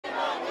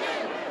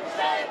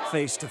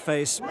face to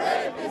face.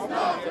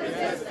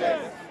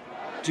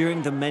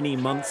 During the many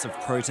months of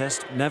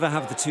protest, never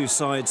have the two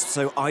sides,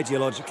 so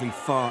ideologically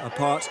far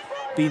apart,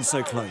 been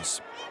so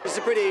close. It's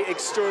a pretty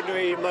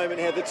extraordinary moment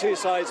here, the two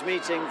sides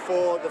meeting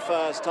for the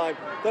first time.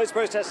 Those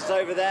protesters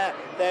over there,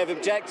 they have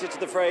objected to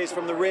the phrase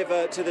 "from the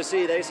river to the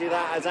sea." They see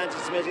that as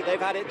anti-Semitic. They've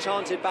had it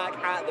chanted back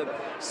at them.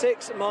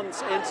 6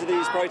 months into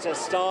these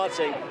protests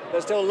starting,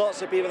 there's still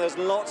lots of people, there's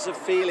lots of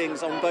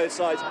feelings on both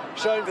sides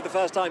shown for the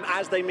first time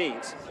as they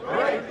meet.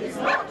 Rape is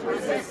not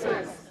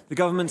resistance. The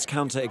government's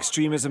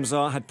counter-extremism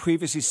czar had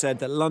previously said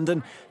that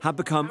London had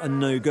become a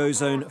no-go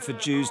zone for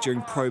Jews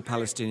during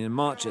pro-Palestinian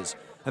marches,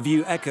 a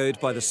view echoed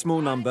by the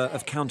small number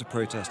of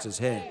counter-protesters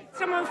here.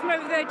 Someone from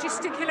over there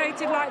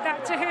gesticulated like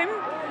that to him,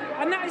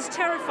 and that is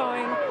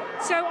terrifying.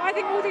 So I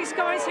think all these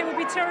guys here will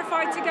be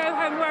terrified to go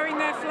home wearing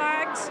their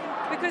flags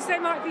because they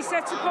might be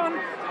set upon.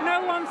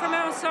 No one from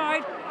our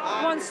side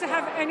wants to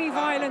have any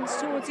violence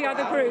towards the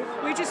other group.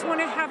 We just want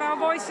to have our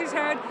voices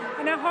heard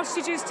and our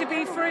hostages to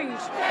be freed.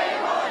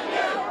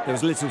 There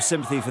was little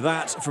sympathy for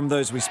that from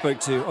those we spoke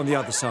to on the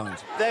other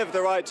side. They have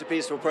the right to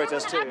peaceful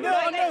protest too. No,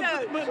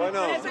 Why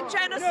not? It's a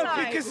genocide.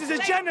 No, because it's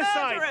a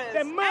genocide.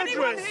 They're murderers.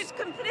 Anyone who's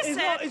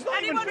complicit, it's not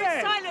anyone even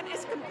fair. who's silent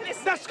is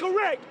complicit. That's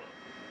correct.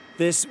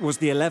 This was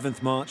the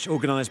 11th march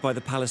organised by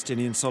the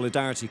Palestinian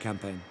Solidarity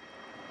Campaign.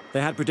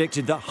 They had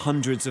predicted that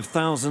hundreds of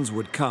thousands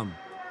would come.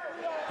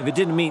 If it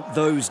didn't meet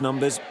those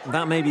numbers,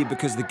 that may be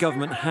because the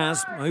government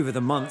has, over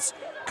the months,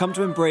 come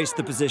to embrace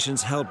the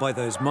positions held by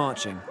those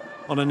marching,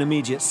 on an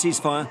immediate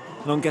ceasefire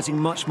and on getting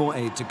much more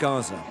aid to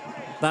Gaza.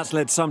 That's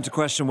led some to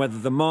question whether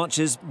the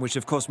marches, which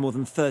have cost more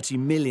than £30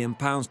 million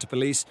to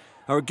police,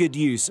 are a good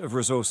use of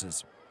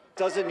resources.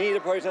 Does it need a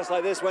protest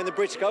like this when the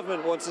British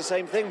government wants the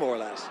same thing, more or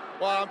less?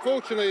 Well,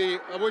 unfortunately,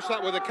 I wish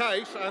that were the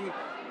case, and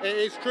it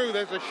is true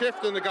there's a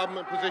shift in the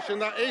government position.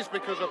 That is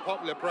because of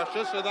popular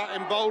pressure, so that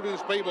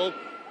emboldens people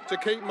to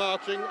keep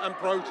marching and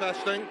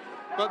protesting.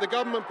 But the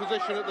government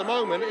position at the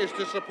moment is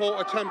to support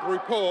a temporary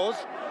pause,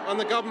 and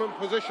the government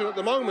position at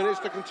the moment is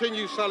to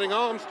continue selling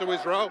arms to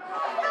Israel.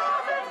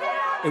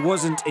 It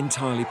wasn't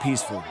entirely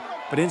peaceful,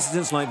 but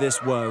incidents like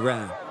this were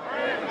rare.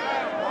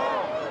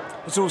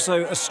 It's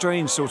also a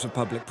strange sort of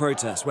public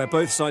protest where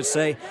both sides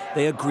say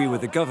they agree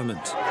with the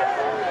government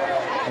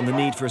on the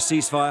need for a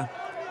ceasefire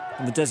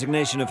and the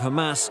designation of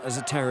Hamas as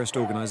a terrorist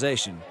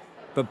organisation.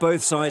 But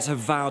both sides have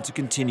vowed to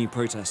continue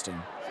protesting.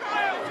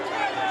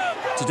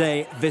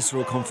 Today,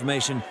 visceral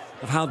confirmation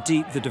of how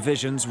deep the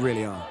divisions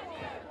really are.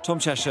 Tom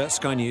Cheshire,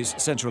 Sky News,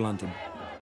 Central London.